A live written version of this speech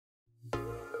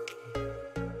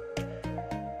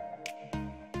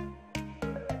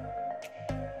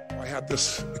I had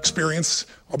this experience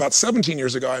about 17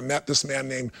 years ago. I met this man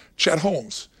named Chet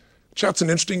Holmes. Chet's an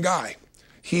interesting guy.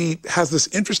 He has this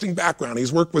interesting background.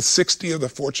 He's worked with 60 of the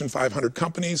Fortune 500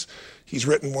 companies. He's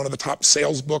written one of the top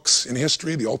sales books in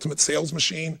history, The Ultimate Sales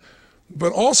Machine.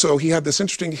 But also, he had this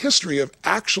interesting history of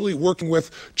actually working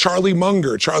with Charlie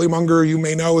Munger. Charlie Munger, you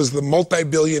may know, is the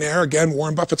multi-billionaire, again,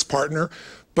 Warren Buffett's partner.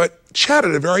 But Chet,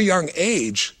 at a very young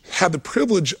age, had the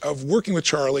privilege of working with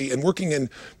Charlie and working in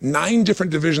 9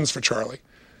 different divisions for Charlie.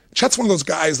 Chet's one of those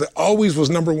guys that always was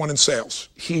number 1 in sales.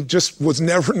 He just was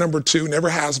never number 2, never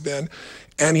has been.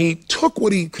 And he took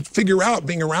what he could figure out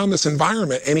being around this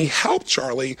environment, and he helped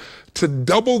Charlie to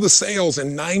double the sales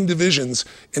in 9 divisions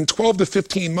in 12 to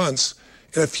 15 months.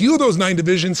 In a few of those 9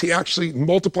 divisions, he actually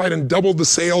multiplied and doubled the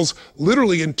sales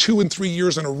literally in 2 and 3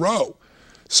 years in a row.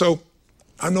 So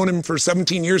I've known him for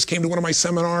 17 years, came to one of my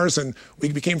seminars, and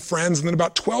we became friends. And then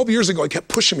about 12 years ago, he kept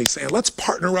pushing me, saying, let's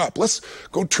partner up. Let's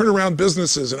go turn around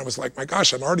businesses. And I was like, my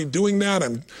gosh, I'm already doing that.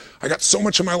 I got so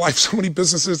much in my life, so many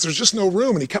businesses. There's just no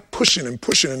room. And he kept pushing and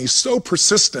pushing. And he's so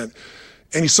persistent.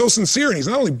 And he's so sincere. And he's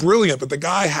not only brilliant, but the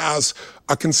guy has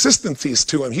a consistency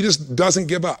to him. He just doesn't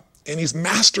give up. And he's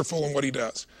masterful in what he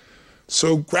does.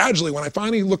 So gradually, when I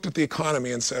finally looked at the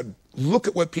economy and said, look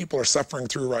at what people are suffering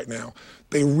through right now.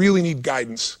 They really need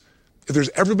guidance. If there's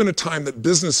ever been a time that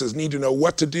businesses need to know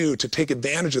what to do to take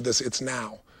advantage of this, it's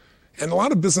now. And a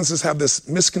lot of businesses have this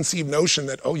misconceived notion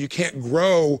that, oh, you can't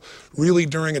grow really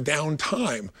during a down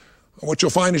time. And what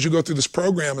you'll find as you go through this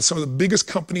program is some of the biggest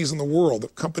companies in the world, the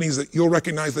companies that you'll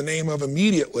recognize the name of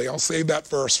immediately, I'll save that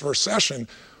for our first session,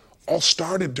 all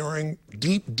started during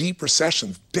deep, deep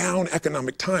recessions, down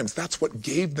economic times. That's what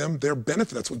gave them their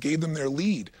benefit. That's what gave them their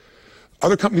lead.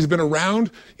 Other companies have been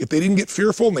around. If they didn't get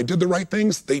fearful and they did the right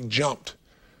things, they jumped.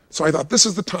 So I thought this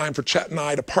is the time for Chet and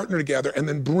I to partner together and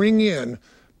then bring in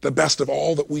the best of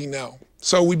all that we know.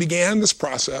 So we began this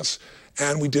process,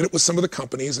 and we did it with some of the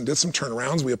companies and did some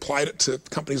turnarounds. We applied it to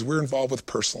companies we're involved with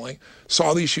personally,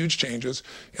 saw these huge changes.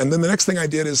 And then the next thing I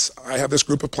did is I have this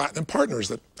group of platinum partners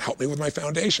that helped me with my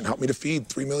foundation, helped me to feed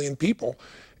 3 million people.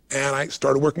 And I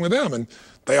started working with them, and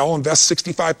they all invest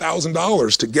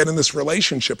 $65,000 to get in this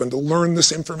relationship and to learn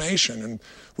this information. And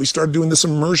we started doing this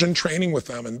immersion training with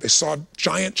them, and they saw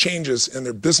giant changes in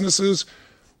their businesses,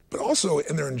 but also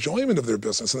in their enjoyment of their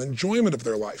business and enjoyment of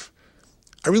their life.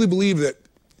 I really believe that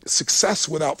success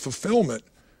without fulfillment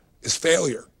is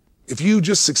failure. If you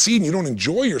just succeed and you don't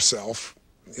enjoy yourself,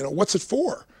 what's it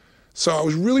for? So I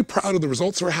was really proud of the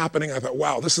results that were happening. I thought,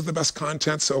 wow, this is the best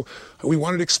content. So we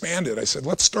wanted to expand it. I said,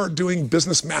 let's start doing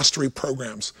business mastery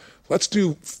programs. Let's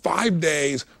do 5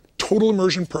 days, total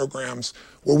immersion programs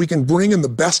where we can bring in the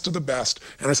best of the best.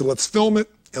 And I said, let's film it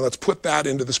and let's put that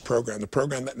into this program, the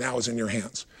program that now is in your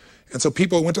hands. And so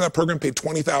people who went to that program paid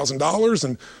 $20,000,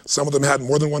 and some of them had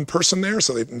more than one person there,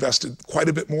 so they've invested quite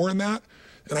a bit more in that.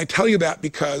 And I tell you that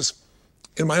because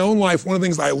in my own life, one of the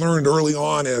things I learned early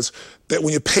on is that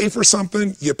when you pay for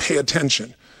something, you pay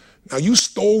attention. Now, you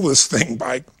stole this thing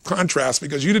by contrast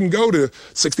because you didn't go to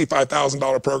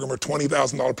 $65,000 program or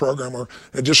 $20,000 program or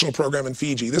an additional program in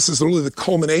Fiji. This is really the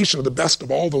culmination of the best of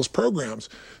all those programs.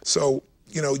 So,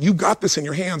 you got this in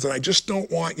your hands, and I just don't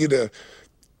want you to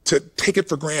take it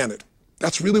for granted.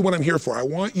 That's really what I'm here for. I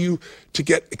want you to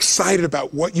get excited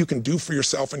about what you can do for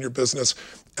yourself and your business,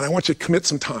 and I want you to commit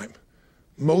some time.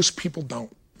 Most people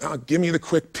don't. Now, give me the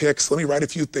quick picks, let me write a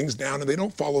few things down, and they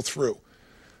don't follow through.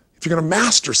 If you're going to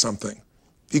master something,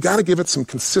 you got to give it some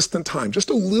consistent time, just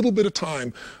a little bit of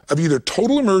time of either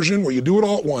total immersion where you do it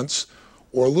all at once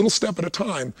or a little step at a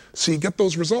time so you get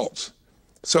those results.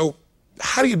 So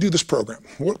how do you do this program?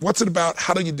 What's it about?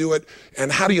 How do you do it?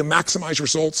 And how do you maximize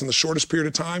results in the shortest period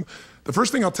of time? The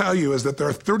first thing I'll tell you is that there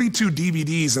are 32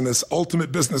 DVDs in this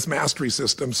Ultimate Business Mastery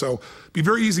System, so it'd be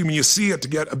very easy when you see it to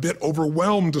get a bit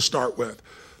overwhelmed to start with.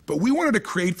 But we wanted to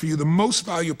create for you the most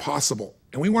value possible,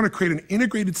 and we want to create an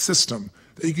integrated system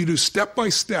that you can do step by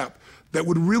step that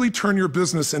would really turn your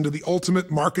business into the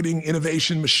ultimate marketing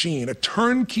innovation machine, a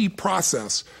turnkey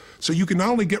process, so you can not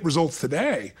only get results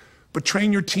today, but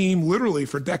train your team literally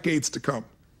for decades to come.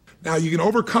 Now, you can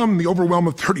overcome the overwhelm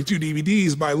of 32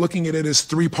 DVDs by looking at it as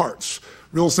 3 parts.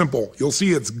 Real simple. You'll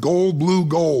see it's gold, blue,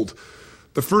 gold.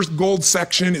 The first gold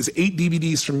section is 8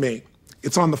 DVDs from me.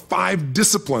 It's on the 5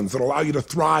 disciplines that allow you to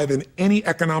thrive in any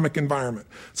economic environment.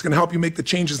 It's going to help you make the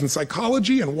changes in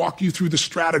psychology and walk you through the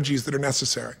strategies that are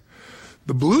necessary.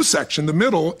 The blue section, the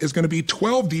middle, is going to be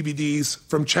 12 DVDs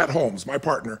from Chet Holmes, my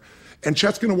partner. And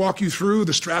Chet's going to walk you through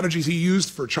the strategies he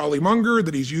used for Charlie Munger,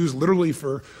 that he's used literally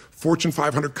for Fortune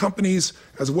 500 companies,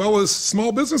 as well as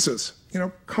small businesses,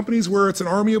 companies where it's an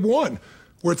army of one.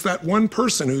 where it's that one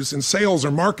person who's in sales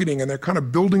or marketing and they're kind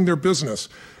of building their business,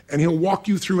 and he'll walk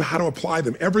you through how to apply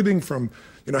them. Everything from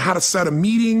how to set a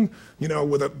meeting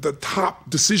with the top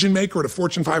decision maker at a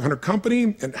Fortune 500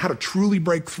 company and how to truly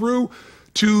break through,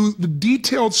 to the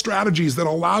detailed strategies that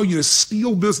allow you to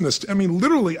steal business. I mean,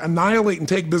 literally annihilate and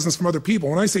take business from other people.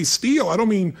 When I say steal, I don't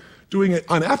mean doing it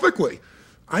unethically.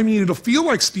 I mean, it'll feel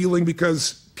like stealing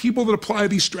because people that apply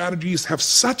these strategies have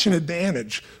such an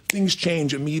advantage. Things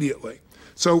change immediately.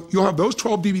 So you'll have those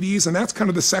 12 DVDs, and that's kind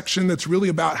of the section that's really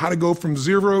about how to go from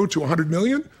 0 to 100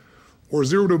 million or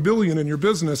 0 to a billion in your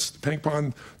business, depending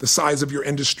upon the size of your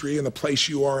industry and the place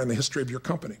you are in the history of your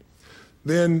company.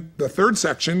 Then the third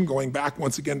section, going back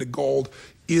once again to gold,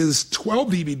 is 12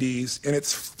 DVDs, and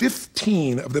it's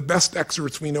 15 of the best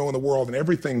experts we know in the world in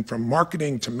everything from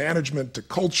marketing to management to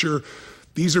culture.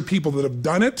 These are people that have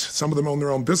done it. Some of them own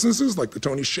their own businesses, like the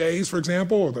Tony Hsiehs, for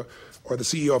example, or the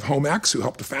CEO of HomeX, who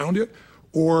helped to found it.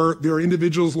 Or there are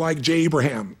individuals like Jay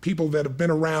Abraham, people that have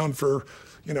been around for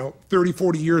 30,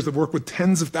 40 years, that work with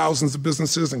tens of thousands of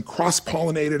businesses and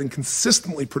cross-pollinated and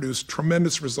consistently produce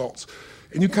tremendous results.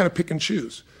 And you kind of pick and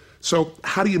choose. So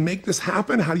how do you make this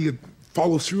happen? How do you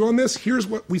follow through on this? Here's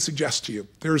what we suggest to you.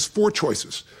 There's 4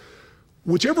 choices.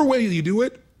 Whichever way you do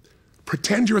it,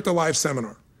 pretend you're at the live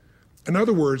seminar. In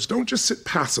other words, don't just sit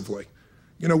passively.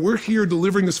 We're here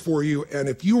delivering this for you, and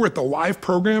if you were at the live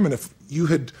program and if you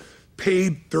had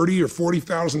paid $30,000 or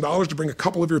 $40,000 to bring a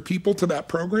couple of your people to that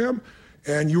program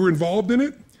and you were involved in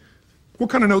it, what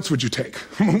kind of notes would you take?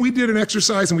 When we did an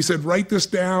exercise and we said, write this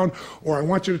down, or I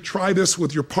want you to try this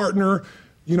with your partner,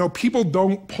 people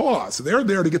don't pause. They're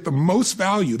there to get the most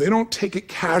value. They don't take it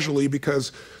casually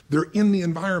because they're in the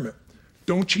environment.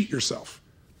 Don't cheat yourself.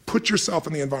 Put yourself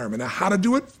in the environment. Now, how to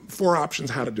do it? 4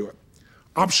 options how to do it.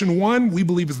 Option 1, we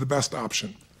believe, is the best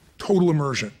option. Total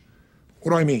immersion.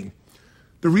 What do I mean?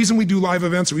 The reason we do live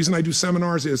events, the reason I do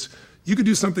seminars is you could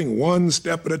do something one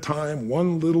step at a time,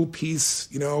 one little piece,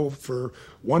 for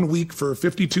 1 week, for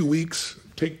 52 weeks,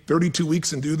 take 32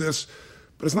 weeks and do this.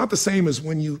 But it's not the same as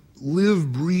when you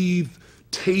live, breathe,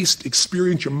 taste,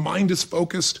 experience, your mind is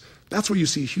focused. That's where you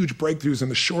see huge breakthroughs in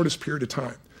the shortest period of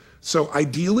time. So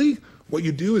ideally, what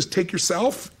you do is take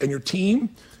yourself and your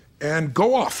team and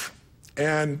go off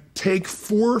and take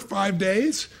 4 or 5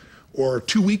 days or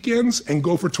 2 weekends and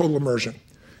go for total immersion.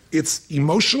 It's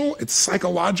emotional, it's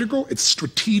psychological, it's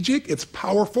strategic, it's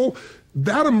powerful.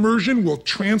 That immersion will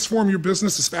transform your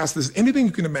business as fast as anything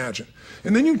you can imagine.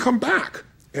 And then you can come back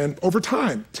and over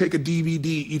time, take a DVD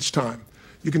each time.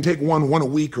 You can take one a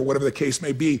week or whatever the case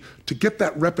may be to get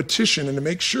that repetition and to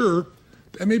make sure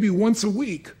that maybe once a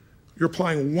week you're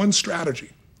applying one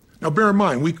strategy. Now bear in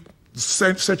mind, we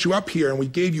set you up here and we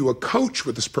gave you a coach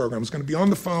with this program who's going to be on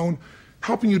the phone,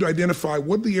 helping you to identify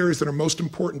what are the areas that are most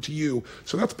important to you.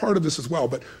 So that's part of this as well.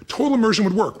 But total immersion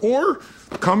would work. Or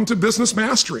come to Business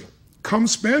Mastery. Come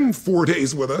spend 4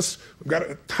 days with us. We've got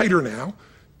it tighter now.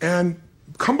 And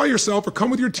come by yourself or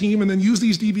come with your team and then use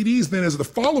these DVDs then as the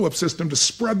follow-up system to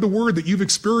spread the word that you've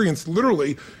experienced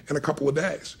literally in a couple of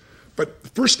days. But the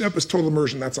first step is total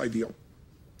immersion. That's ideal.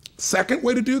 Second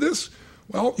way to do this,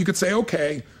 well, you could say,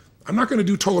 okay, I'm not going to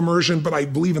do total immersion, but I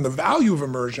believe in the value of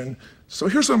immersion. So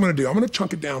here's what I'm going to do. I'm going to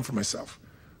chunk it down for myself.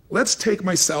 Let's take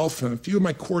myself and a few of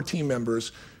my core team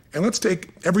members, and let's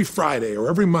take every Friday or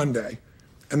every Monday,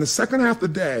 and the second half of the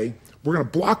day, we're going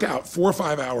to block out 4 or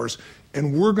 5 hours,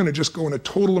 and we're going to just go into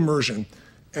total immersion.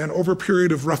 And over a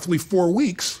period of roughly 4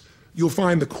 weeks, you'll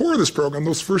find the core of this program,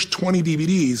 those first 20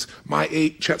 DVDs, my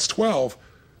 8, Chet's 12,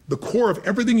 the core of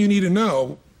everything you need to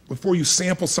know before you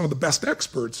sample some of the best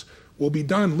experts will be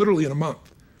done literally in a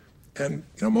month. And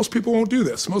most people won't do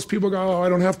this. Most people go, oh, I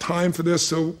don't have time for this.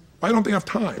 So why don't they have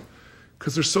time?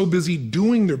 Because they're so busy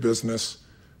doing their business,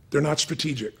 they're not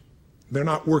strategic. They're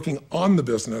not working on the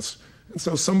business. And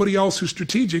so somebody else who's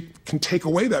strategic can take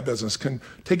away that business, can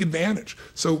take advantage.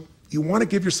 So you want to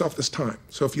give yourself this time.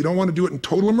 So if you don't want to do it in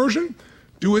total immersion,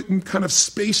 do it in kind of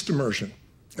spaced immersion.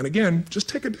 And again, just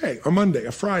take a day, a Monday,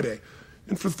 a Friday.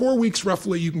 And for 4 weeks,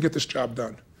 roughly, you can get this job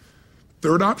done.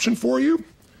 Third option for you,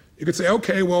 you could say,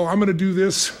 okay, well, I'm going to do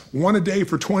this 1 a day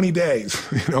for 20 days,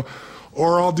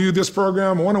 or I'll do this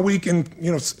program 1 a week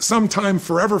and, sometime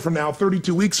forever from now,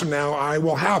 32 weeks from now, I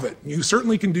will have it. You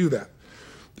certainly can do that.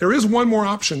 There is one more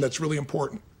option that's really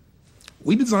important.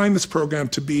 We designed this program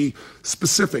to be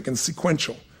specific and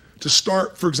sequential, to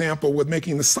start, for example, with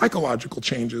making the psychological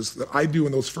changes that I do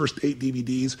in those first 8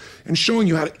 DVDs and showing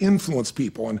you how to influence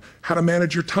people and how to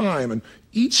manage your time and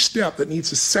each step that needs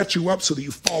to set you up so that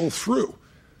you follow through.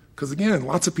 Because again,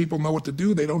 lots of people know what to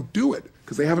do, they don't do it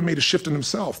because they haven't made a shift in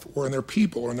themselves or in their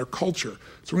people or in their culture.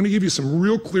 So we're going to give you some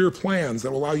real clear plans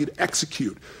that will allow you to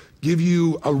execute, give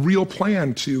you a real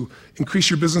plan to increase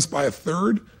your business by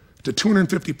 1/3 to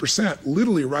 250%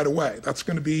 literally right away. That's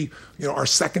going to be, our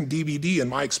second DVD in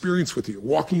my experience with you,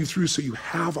 walking you through so you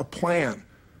have a plan.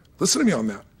 Listen to me on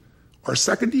that. Our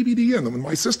second DVD in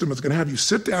my system is going to have you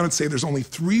sit down and say there's only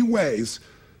 3 ways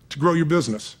to grow your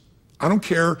business. I don't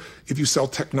care if you sell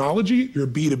technology, you're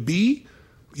B2B,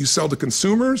 you sell to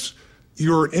consumers,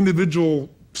 you're an individual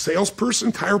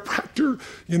salesperson, chiropractor,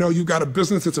 you've got a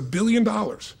business that's $1 billion.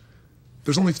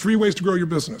 There's only 3 ways to grow your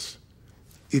business.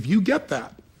 If you get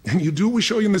that, and you do what we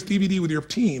show you in this DVD with your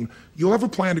team, you'll have a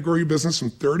plan to grow your business from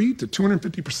 30 to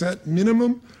 250%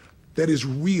 minimum that is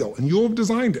real, and you'll have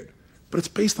designed it, but it's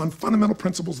based on fundamental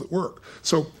principles that work.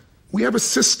 So we have a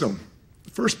system.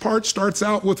 The first part starts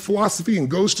out with philosophy and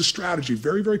goes to strategy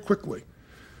very, very quickly.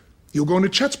 You'll go into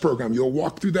Chet's program, you'll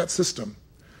walk through that system.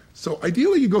 So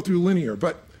ideally you go through linear,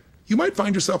 but you might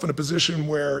find yourself in a position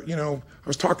where, I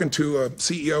was talking to a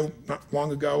CEO not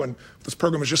long ago, and this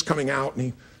program was just coming out, and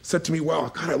he said to me, well,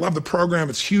 God, I love the program,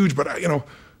 it's huge, but I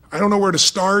don't know where to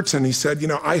start. And he said,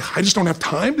 I just don't have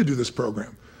time to do this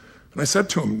program. And I said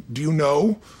to him, do you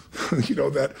know,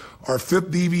 that our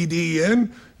 5th DVD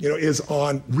in, is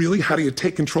on really how do you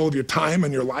take control of your time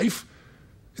and your life?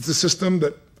 It's a system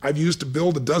that I've used to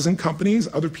build a dozen companies,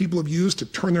 other people have used to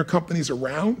turn their companies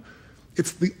around.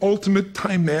 It's the ultimate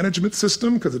time management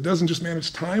system because it doesn't just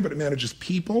manage time, but it manages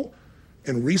people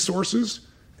and resources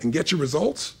and get you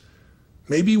results.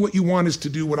 Maybe what you want is to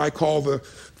do what I call the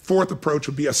 4th approach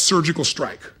would be a surgical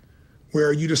strike,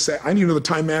 where you just say, I need to know the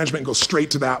time management and go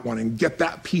straight to that one and get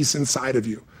that piece inside of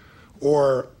you.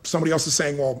 Or somebody else is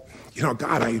saying, well,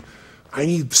 God, I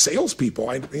need salespeople.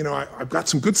 I've got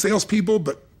some good salespeople,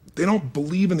 but they don't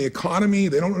believe in the economy.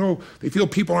 They don't know, they feel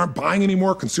people aren't buying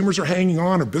anymore. Consumers are hanging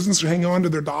on or businesses are hanging on to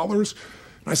their dollars.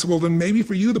 And I said, well, then maybe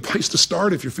for you, the place to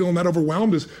start, if you're feeling that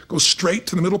overwhelmed, is go straight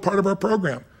to the middle part of our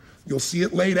program. You'll see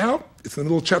it laid out. It's in the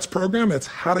middle of Chet's program. It's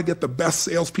how to get the best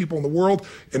salespeople in the world,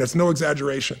 and it's no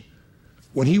exaggeration.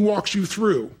 When he walks you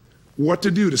through what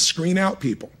to do to screen out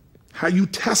people, how you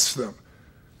test them,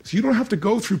 so you don't have to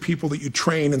go through people that you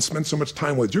train and spend so much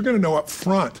time with. You're going to know up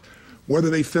front whether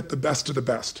they fit the best of the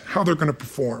best, how they're going to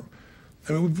perform.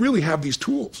 I mean, we really have these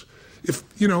tools. If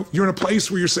you're in a place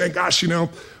where you're saying, gosh,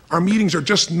 our meetings are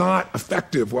just not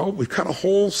effective. Well, we've got a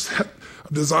whole set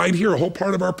of design here, a whole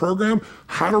part of our program,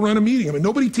 how to run a meeting. I mean,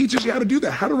 nobody teaches you how to do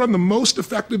that, how to run the most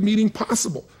effective meeting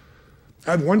possible.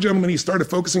 I had one gentleman, he started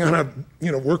focusing on how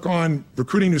to work on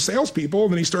recruiting new salespeople,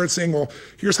 and then he started saying, well,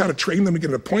 here's how to train them to get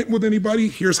an appointment with anybody,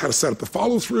 here's how to set up the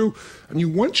follow through. I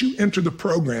mean, once you enter the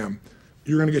program,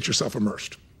 you're going to get yourself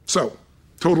immersed. So,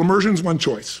 total immersion is one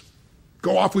choice.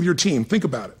 Go off with your team, think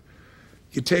about it.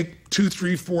 You take 2,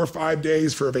 3, 4, 5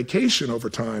 days for a vacation over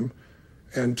time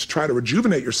and to try to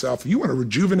rejuvenate yourself. If you want to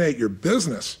rejuvenate your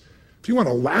business, if you want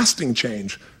a lasting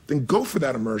change, then go for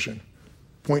that immersion.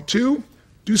 Point 2,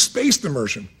 do spaced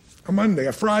immersion. A Monday,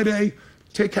 a Friday,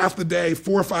 take half the day,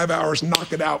 4 or 5 hours,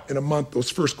 knock it out in a month, those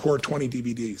first core 20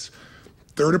 DVDs.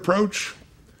 3rd approach,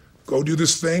 go do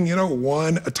this thing,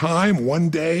 one a time, 1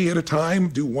 day at a time,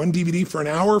 do 1 DVD for an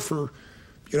hour for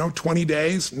 20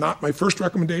 days. Not my first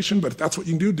recommendation, but if that's what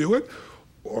you can do, do it.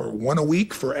 Or 1 a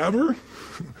week forever,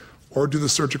 or do the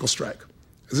surgical strike.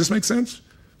 Does this make sense?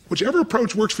 Whichever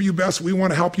approach works for you best, we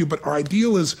want to help you, but our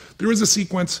ideal is there is a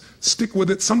sequence, stick with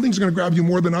it. Some things are going to grab you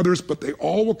more than others, but they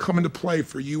all will come into play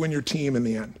for you and your team in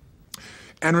the end.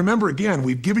 And remember, again,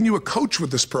 we've given you a coach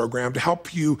with this program to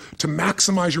help you to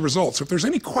maximize your results. So if there's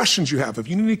any questions you have, if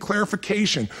you need any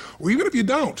clarification, or even if you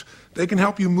don't, they can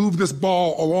help you move this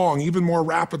ball along even more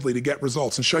rapidly to get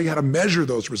results and show you how to measure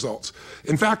those results.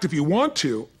 In fact, if you want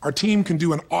to, our team can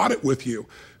do an audit with you.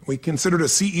 We consider it a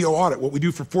CEO audit. What we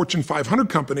do for Fortune 500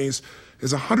 companies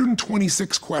is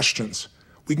 126 questions.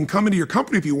 We can come into your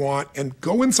company if you want and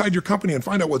go inside your company and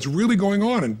find out what's really going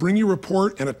on and bring you a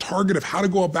report and a target of how to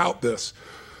go about this.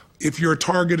 If you're a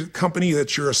targeted company,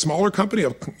 that you're a smaller company,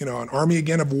 an army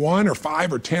again of 1 or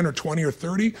 5 or 10 or 20 or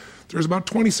 30, there's about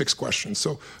 26 questions.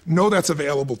 So know that's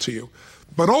available to you.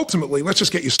 But ultimately, let's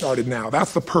just get you started now.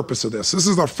 That's the purpose of this. This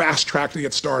is our fast track to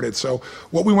get started. So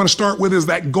what we want to start with is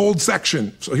that gold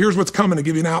section. So here's what's coming to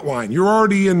give you an outline. You're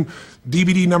already in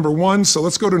DVD number 1, so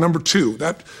let's go to number 2.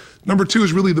 That number 2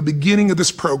 is really the beginning of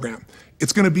this program.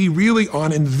 It's going to be really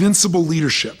on invincible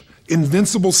leadership,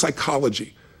 invincible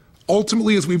psychology.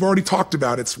 Ultimately, as we've already talked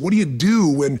about, it's what do you do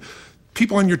when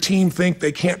people on your team think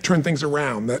they can't turn things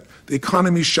around, that the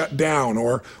economy's shut down,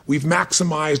 or we've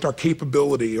maximized our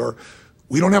capability, or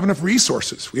We don't have enough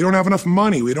resources. We don't have enough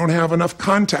money. We don't have enough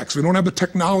contacts. We don't have the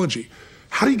technology.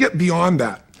 How do you get beyond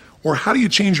that? Or how do you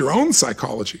change your own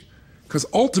psychology? Because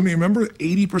ultimately, remember,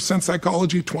 80%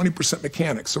 psychology, 20%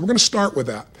 mechanics. So we're going to start with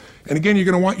that. And again, you're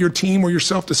going to want your team or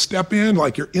yourself to step in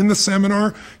like you're in the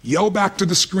seminar, yell back to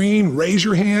the screen, raise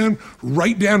your hand,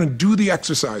 write down and do the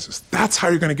exercises. That's how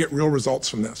you're going to get real results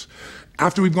from this.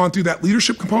 After we've gone through that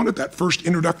leadership component, that first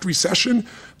introductory session,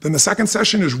 then the second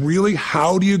session is really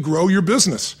how do you grow your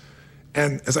business?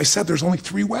 And as I said, there's only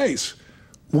 3 ways.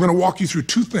 We're going to walk you through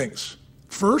 2 things.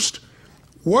 First,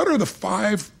 what are the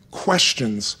 5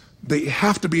 questions that you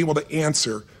have to be able to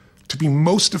answer to be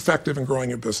most effective in growing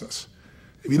your business?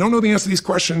 If you don't know the answer to these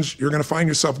questions, you're going to find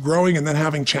yourself growing and then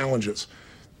having challenges.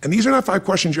 And these are not 5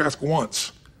 questions you ask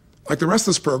once. Like the rest of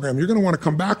this program, you're going to want to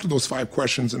come back to those 5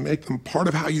 questions and make them part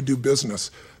of how you do business.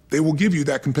 They will give you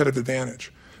that competitive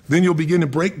advantage. Then you'll begin to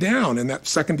break down in that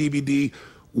second DVD,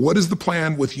 what is the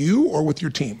plan with you or with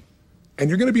your team? And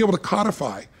you're going to be able to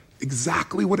codify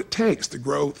exactly what it takes to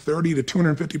grow 30 to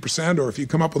 250%, or if you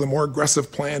come up with a more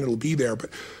aggressive plan, it'll be there.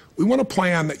 But we want a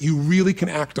plan that you really can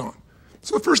act on.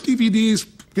 So the first DVDs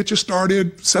get you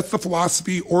started, sets the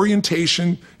philosophy,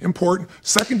 orientation, important.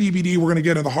 Second DVD, we're going to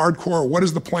get into the hardcore. What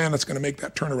is the plan that's going to make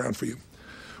that turnaround for you?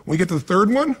 When we get to the third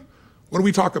one, what do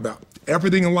we talk about?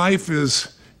 Everything in life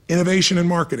is innovation and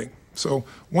marketing. So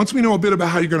once we know a bit about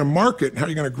how you're going to market and how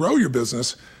you're going to grow your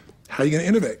business, how are you going to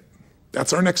innovate?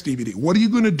 That's our next DVD. What are you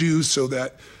going to do so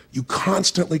that you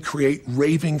constantly create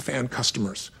raving fan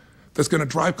customers? That's going to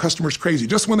drive customers crazy.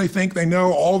 Just when they think they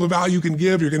know all the value you can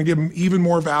give, you're going to give them even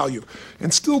more value.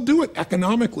 And still do it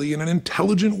economically in an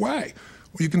intelligent way,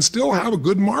 where you can still have a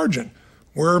good margin,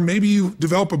 where maybe you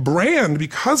develop a brand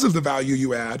because of the value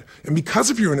you add and because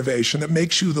of your innovation that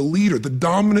makes you the leader, the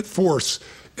dominant force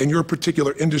in your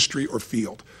particular industry or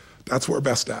field. That's what we're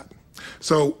best at.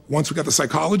 So once we got the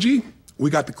psychology, we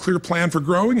got the clear plan for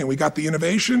growing, and we got the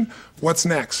innovation, what's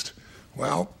next?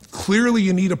 Well, clearly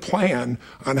you need a plan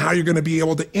on how you're going to be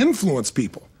able to influence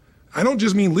people. I don't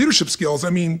just mean leadership skills, I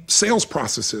mean sales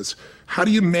processes. How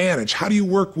do you manage? How do you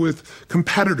work with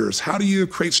competitors? How do you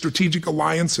create strategic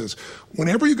alliances?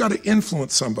 Whenever you got to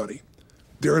influence somebody,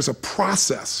 there is a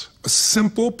process, a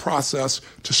simple process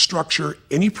to structure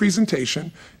any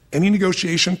presentation, any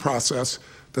negotiation process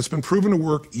that's been proven to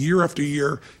work year after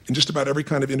year in just about every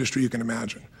kind of industry you can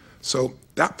imagine. So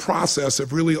that process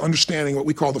of really understanding what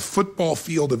we call the football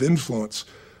field of influence,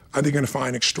 I think you're going to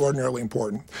find extraordinarily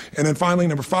important. And then finally,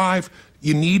 number 5,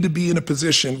 you need to be in a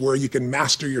position where you can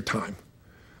master your time.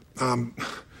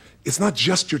 It's not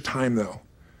just your time, though.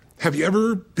 Have you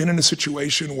ever been in a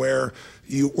situation where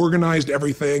you organized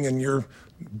everything and your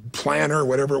planner,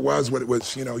 whatever it was,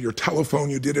 your telephone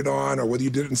you did it on, or whether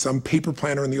you did it in some paper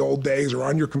planner in the old days or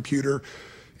on your computer,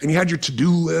 and you had your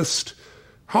to-do list?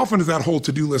 How often does that whole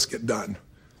to-do list get done?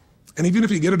 And even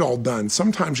if you get it all done,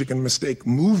 sometimes you can mistake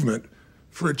movement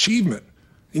for achievement.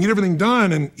 You get everything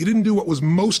done and you didn't do what was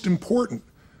most important.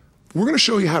 We're going to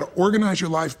show you how to organize your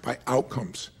life by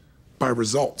outcomes, by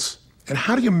results. And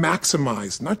how do you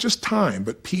maximize not just time,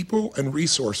 but people and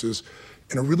resources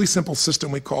in a really simple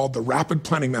system we call the rapid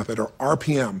planning method, or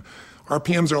RPM.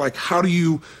 RPMs are like, how do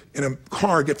you, in a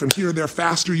car, get from here to there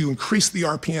faster? You increase the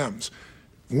RPMs.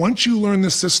 Once you learn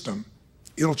this system,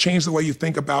 it'll change the way you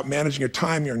think about managing your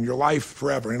time and your life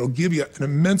forever. And it'll give you an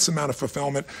immense amount of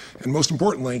fulfillment. And most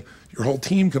importantly, your whole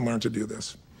team can learn to do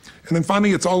this. And then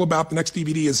finally, it's all about, the next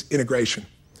DVD is integration.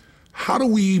 How do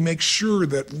we make sure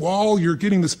that while you're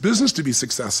getting this business to be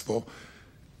successful,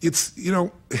 it's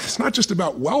not just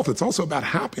about wealth, it's also about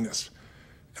happiness.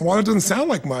 And while it doesn't sound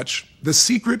like much, the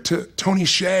secret to Tony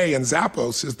Hsieh and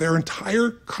Zappos is their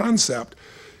entire concept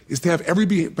is to have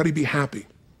everybody be happy.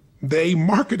 They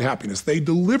market happiness, they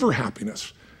deliver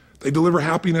happiness. They deliver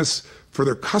happiness for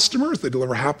their customers, they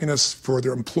deliver happiness for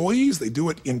their employees, they do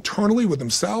it internally with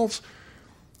themselves.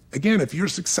 Again, if you're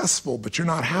successful but you're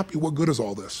not happy, what good is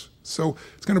all this? So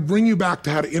it's going to bring you back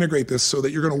to how to integrate this so that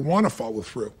you're going to want to follow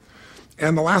through.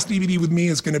 And the last DVD with me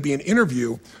is going to be an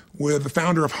interview with the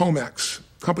founder of HomeX,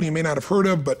 a company you may not have heard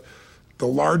of, but the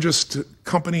largest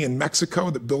company in Mexico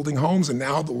that building homes, and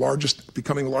now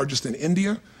becoming the largest in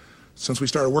India. Since we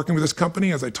started working with this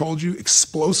company, as I told you,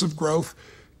 explosive growth.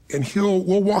 And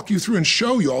we'll walk you through and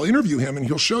show you, I'll interview him and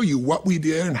he'll show you what we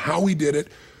did and how we did it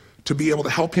to be able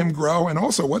to help him grow, and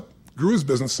also what grew his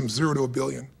business from 0 to $1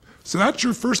 billion. So that's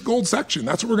your first gold section.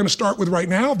 That's what we're going to start with right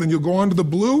now. Then you'll go on to the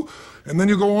blue, and then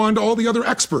you'll go on to all the other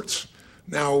experts.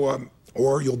 Now,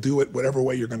 or you'll do it whatever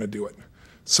way you're going to do it.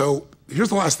 So here's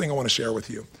the last thing I want to share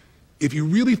with you. If you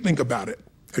really think about it,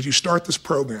 as you start this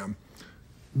program,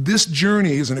 this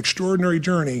journey is an extraordinary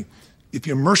journey if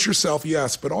you immerse yourself,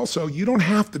 yes, but also you don't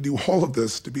have to do all of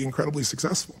this to be incredibly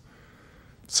successful.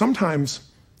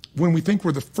 Sometimes when we think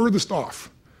we're the furthest off,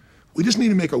 we just need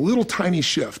to make a little tiny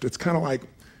shift. It's kind of like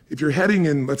if you're heading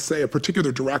in, let's say, a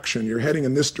particular direction, you're heading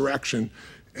in this direction,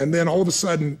 and then all of a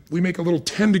sudden we make a little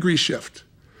 10-degree shift.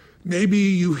 Maybe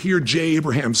you hear Jay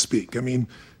Abraham speak. I mean,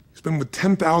 he's been with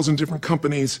 10,000 different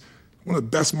companies, one of the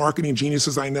best marketing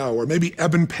geniuses I know. Or maybe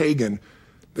Eben Pagan.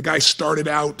 The guy started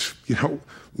out,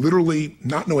 literally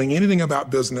not knowing anything about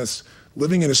business,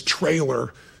 living in his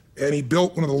trailer, and he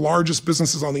built one of the largest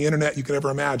businesses on the internet you could ever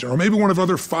imagine. Or maybe one of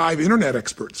other 5 internet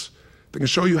experts that can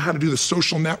show you how to do the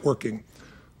social networking.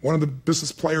 One of the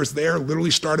business players there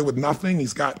literally started with nothing.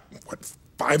 He's got,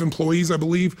 5 employees, I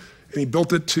believe, and he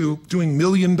built it to doing $1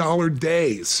 million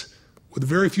days with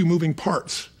very few moving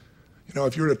parts.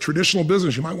 If you're in a traditional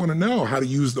business, you might want to know how to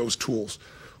use those tools.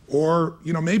 Or,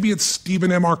 maybe it's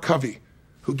Stephen M.R. Covey,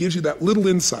 who gives you that little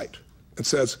insight and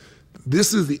says,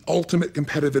 this is the ultimate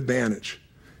competitive advantage.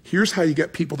 Here's how you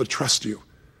get people to trust you.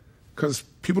 Because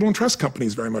people don't trust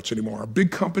companies very much anymore. A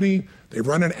big company, they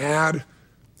run an ad.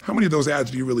 How many of those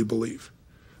ads do you really believe?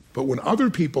 But when other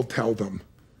people tell them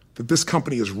that this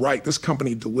company is right, this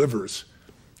company delivers,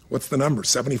 what's the number?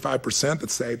 75% that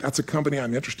say, that's a company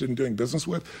I'm interested in doing business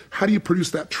with? How do you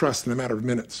produce that trust in a matter of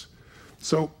minutes?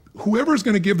 So whoever's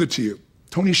going to give it to you,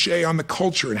 Tony Hsieh on the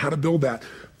culture and how to build that,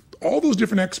 all those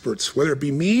different experts, whether it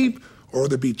be me or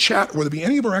whether it be Chet, or whether it be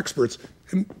any of our experts,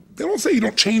 and they don't say you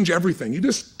don't change everything. You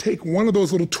just take one of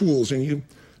those little tools and you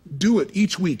do it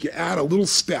each week. You add a little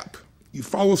step. You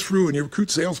follow through and you recruit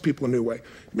salespeople a new way.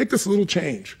 You make this little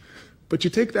change. But you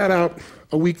take that out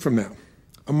a week from now,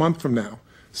 a month from now,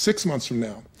 6 months from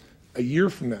now, a year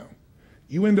from now.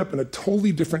 You end up in a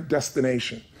totally different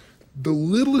destination. The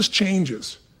littlest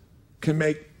changes can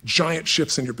make giant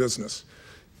shifts in your business.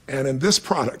 And in this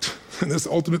product, in this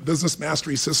Ultimate Business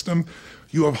Mastery System,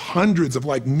 you have hundreds of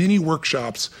mini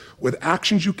workshops with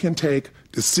actions you can take,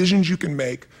 decisions you can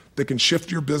make that can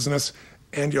shift your business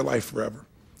and your life forever.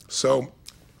 So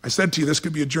I said to you, this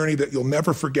could be a journey that you'll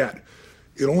never forget.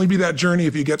 It'll only be that journey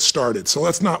if you get started. So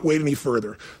let's not wait any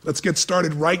further. Let's get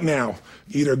started right now.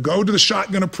 Either go to the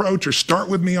shotgun approach or start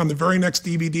with me on the very next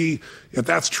DVD. If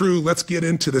that's true, let's get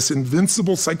into this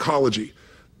invincible psychology,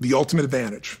 the ultimate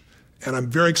advantage. And I'm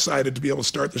very excited to be able to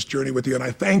start this journey with you. And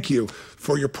I thank you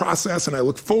for your process. And I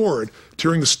look forward to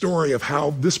hearing the story of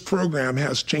how this program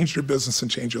has changed your business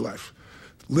and changed your life.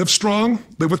 Live strong,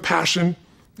 live with passion,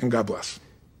 and God bless.